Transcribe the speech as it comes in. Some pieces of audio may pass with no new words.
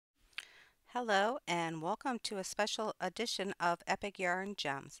Hello and welcome to a special edition of Epic Yarn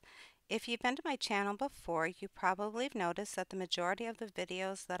Gems. If you've been to my channel before, you probably have noticed that the majority of the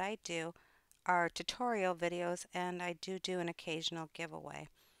videos that I do are tutorial videos and I do an occasional giveaway.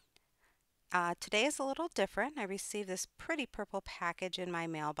 Today is a little different. I received this pretty purple package in my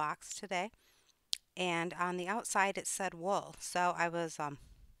mailbox today, and on the outside it said wool, so I was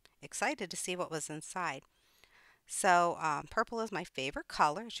excited to see what was inside. So purple is my favorite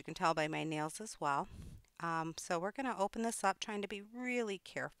color, as you can tell by my nails as well. So we're going to open this up, trying to be really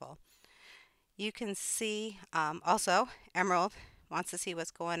careful. You can see also Emerald wants to see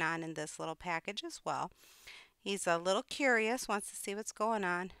what's going on in this little package as well. He's a little curious, wants to see what's going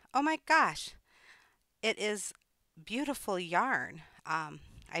on. Oh my gosh, it is beautiful yarn.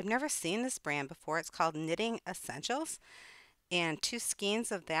 I've never seen this brand before. It's called Knitting Essentials, and two skeins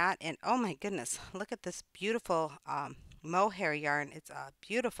of that. And oh my goodness, look at this beautiful mohair yarn. It's a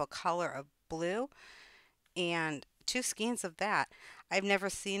beautiful color of blue, and two skeins of that. I've never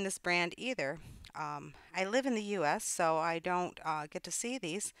seen this brand either. I live in the US, so I don't get to see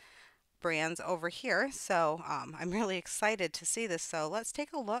these brands over here. So I'm really excited to see this. So let's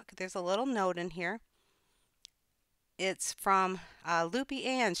take a look. There's a little note in here. It's from Loopy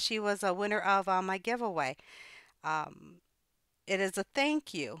Ann. She was a winner of my giveaway. Um, it is a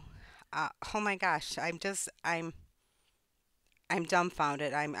thank you. Oh my gosh, I'm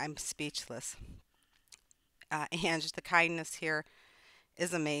dumbfounded. I'm speechless. And just the kindness here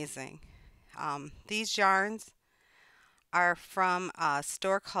is amazing. These yarns are from a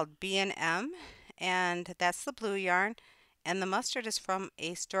store called B&M, and that's the blue yarn. And the mustard is from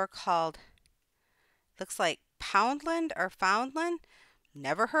a store called, looks like Poundland or Foundland.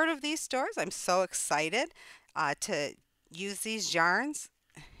 Never heard of these stores. I'm so excited to use these yarns.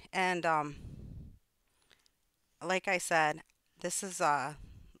 And like I said, this is a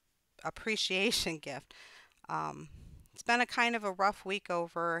appreciation gift. Um, it's been a kind of a rough week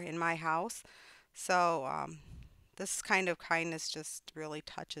over in my house, so this kind of kindness just really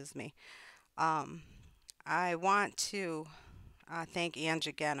touches me. Um, I want to thank Ange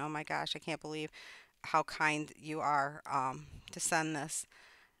again. Oh my gosh, I can't believe how kind you are to send this.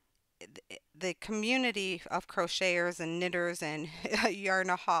 The community of crocheters and knitters and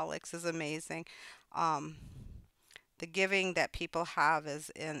yarnaholics is amazing. Um, the giving that people have is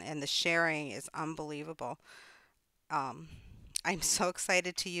and the sharing is unbelievable. Um, I'm so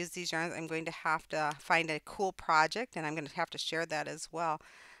excited to use these yarns. I'm going to have to find a cool project and I'm going to have to share that as well.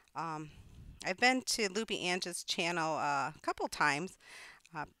 Um, I've been to Loopy Ange's channel a couple times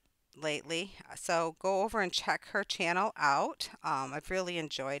uh, lately, so go over and check her channel out. I've really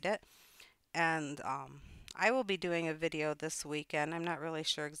enjoyed it, and I will be doing a video this weekend. I'm not really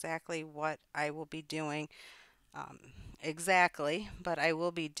sure exactly what I will be doing um, exactly, but I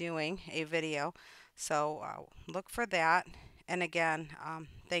will be doing a video, so look for that. And again,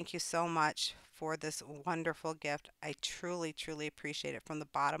 thank you so much for this wonderful gift. I truly appreciate it from the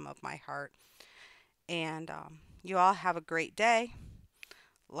bottom of my heart. And you all have a great day.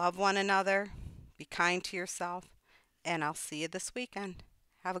 Love one another. Be kind to yourself. And I'll see you this weekend.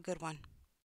 Have a good one.